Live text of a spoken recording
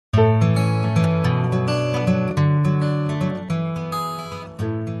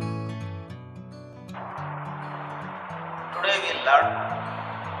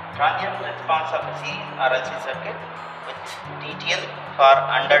transient response of the series RLC circuit with TTL for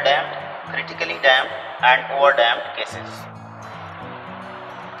underdamped, critically damped and overdamped cases.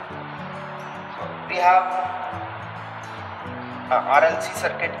 So we have a RLC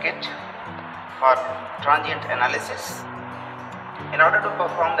circuit kit for transient analysis. In order to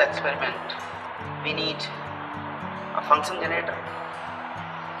perform the experiment, we need a function generator,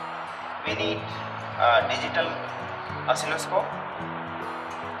 we need a digital oscilloscope,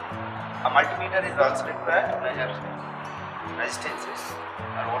 a multimeter is also required to measure resistances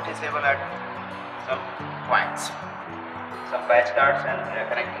or voltage level at some points. Some patch cards and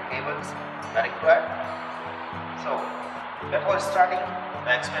connecting cables are required. So before starting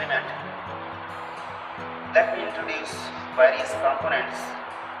the experiment, let me introduce various components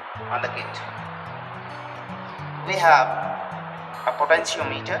on the kit. We have a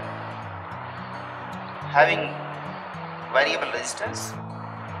potentiometer having variable resistance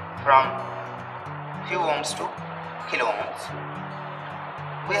from few ohms to kilo ohms.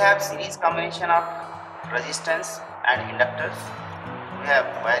 We have series combination of resistance and inductors. We have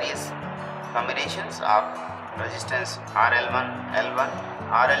various combinations of resistance RL1, L1,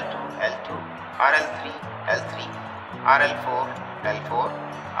 RL2, L2, RL3, L3, RL4, L4,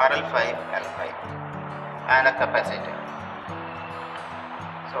 RL5, L5 and a capacitor.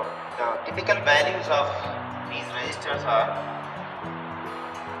 So the typical values of these resistors are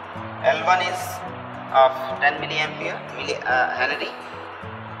L1 is of 10 milliampere Henry,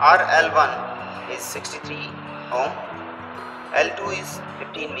 RL1 is 63 ohm, L2 is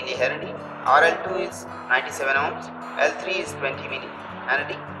 15 millihenry, RL2 is 97 ohms, L3 is 20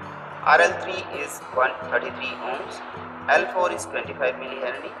 millihenry, RL3 is 133 ohms, L4 is 25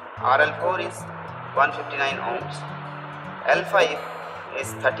 millihenry, RL4 is 159 ohms, L5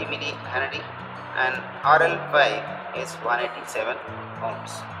 is 30 millihenry and RL5 is 187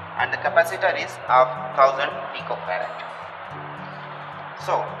 ohms and the capacitor is of 1000 picofarad.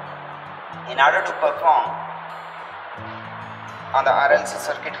 So in order to perform on the RLC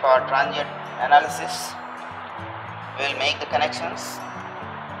circuit for transient analysis, we will make the connections.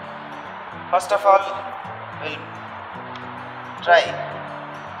 First of all, we will try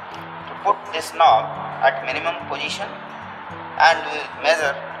to put this knob at minimum position and we will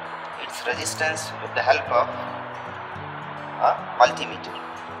measure its resistance with the help of a multimeter.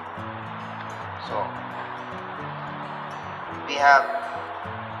 So we have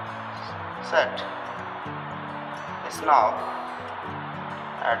set this knob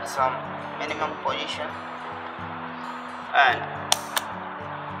at some minimum position and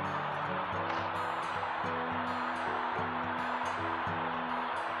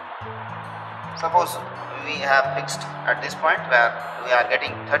suppose we have fixed at this point where we are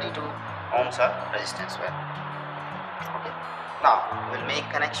getting 32 ohms of resistance value. Okay. Now we will make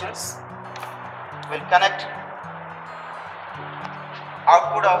connections. We will connect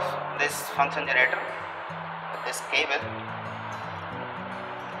output of this function generator with this cable,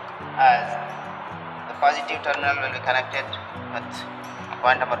 as the positive terminal will be connected with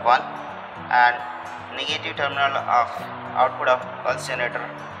point number 1 and negative terminal of output of pulse generator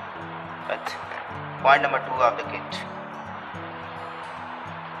with point number 2 of the kit.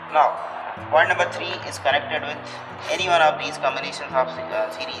 Now point number 3 is connected with any one of these combinations of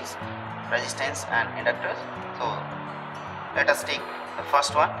series resistance and inductors. So let us take the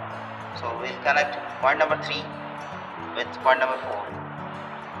first one. So we will connect point number 3 with point number 4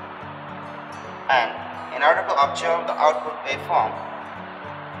 and in order to observe the output waveform,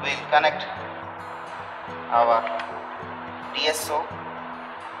 we will connect our DSO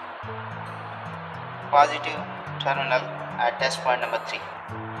positive terminal at test point number 3.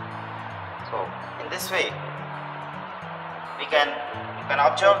 So in this way you can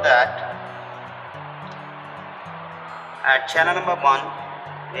observe that at channel number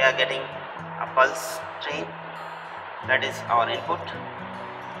 1 we are getting a pulse train, that is our input.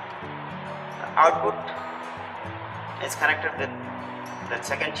 The output is connected with the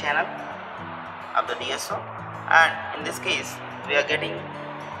second channel of the DSO and in this case we are getting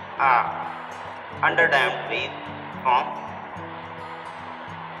a underdamped waveform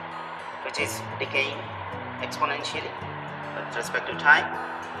which is decaying exponentially with respect to time.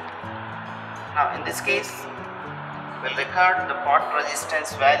 Now in this case we will record the pot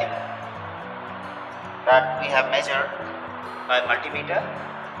resistance value that we have measured by multimeter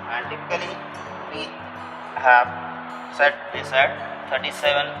and typically we have set this at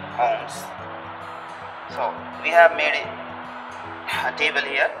 37 ohms. So we have made a table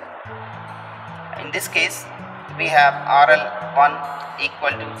here. In this case we have RL1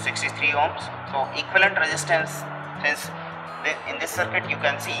 equal to 63 ohms. So equivalent resistance, since in this circuit you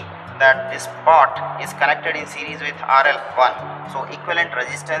can see that this pot is connected in series with RL1. So equivalent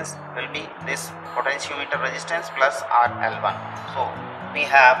resistance will be this potentiometer resistance plus RL1. So we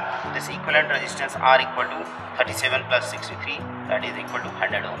have this equivalent resistance R equal to 37 plus 63, that is equal to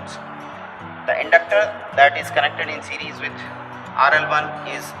 100 ohms. The inductor that is connected in series with RL1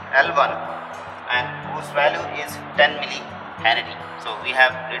 is L1 and whose value is 10 millihenry. So we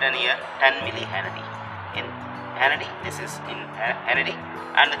have written here 10 millihenry. In Henry, this is in Henry,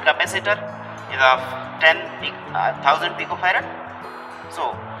 and the capacitor is of 10,000 picofarad.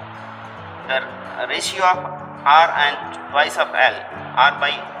 So the ratio of R and twice of L, R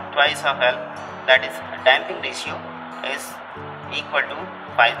by twice of L, that is damping ratio, is equal to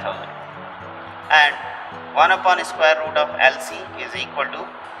 5000, and 1 upon square root of LC is equal to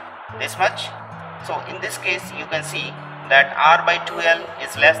this much. So in this case you can see that R by 2L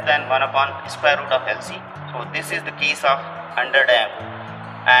is less than 1 upon square root of LC. So this is the case of underdamped,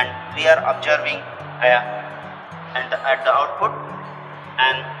 and we are observing at the output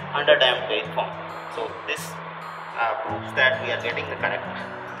an underdamped waveform. So this proves that we are getting the correct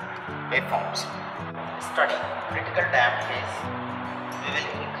waveforms. Study critical damped case. We will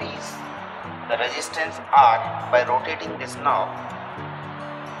increase the resistance R by rotating this knob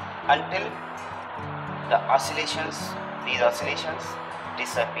until these oscillations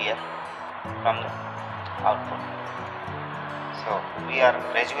disappear from the output. So we are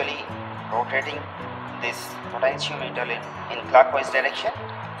gradually rotating this potentiometer in clockwise direction,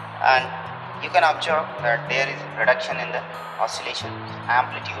 and you can observe that there is reduction in the oscillation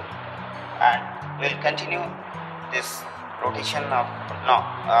amplitude, and we will continue this rotation of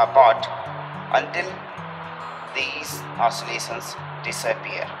pot until these oscillations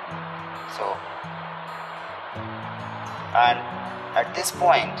disappear. So, and at this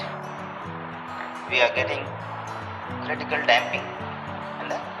point we are getting critical damping in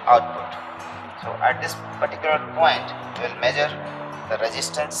the output. So at this particular point we will measure the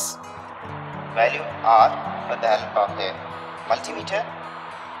resistance value R with the help of a multimeter.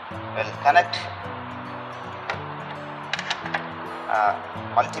 We will connect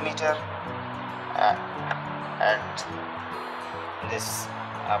multimeter at this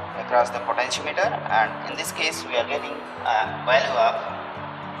across the potentiometer, and in this case we are getting a value of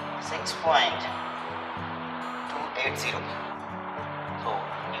 6.280. So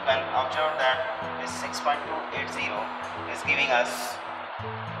you can observe that this 6.280 is giving us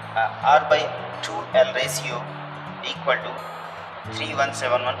R by 2L ratio equal to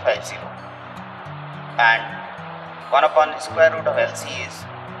 317150, and 1 upon square root of LC is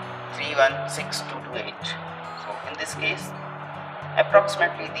 316228. So in this case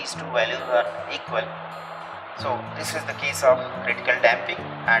approximately these two values are equal. So this is the case of critical damping,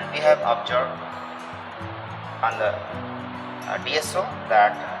 and we have observed on the DSO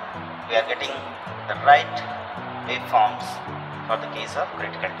that we are getting the right waveforms for the case of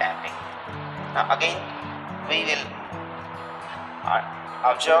critical damping. Now again we will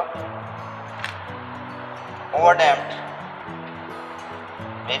observe overdamped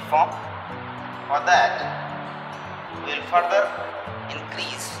waveform. For that we will further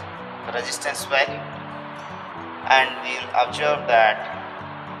increase the resistance value, and we will observe that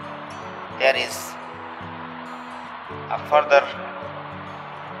there is a further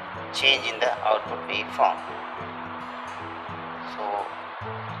change in the output waveform. So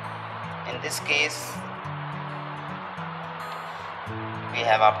in this case we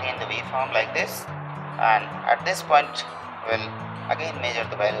have obtained the waveform like this, and at this point we will again measure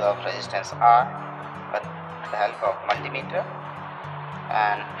the value of resistance R with the help of multimeter,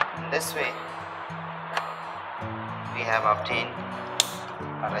 and in this way we have obtained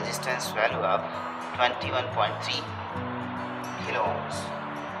a resistance value of 21.3 kilo ohms.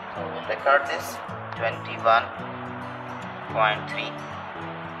 So we will record this 21.3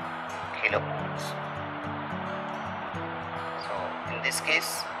 kilo ohms. So in this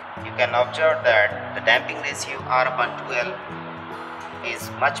case you can observe that the damping ratio R upon 2L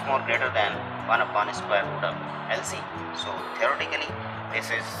is much more greater than 1 upon square root of LC. So theoretically this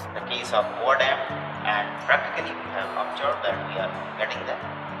is the case of overdamped, and practically we have observed that we are getting the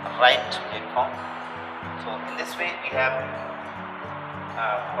right waveform. So in this way we have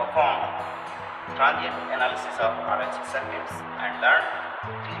performed transient analysis of RLC circuits and learned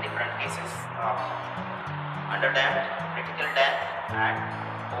 3 different cases of underdamped, critical damped and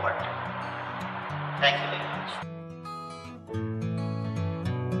overdamped. Thank you very much.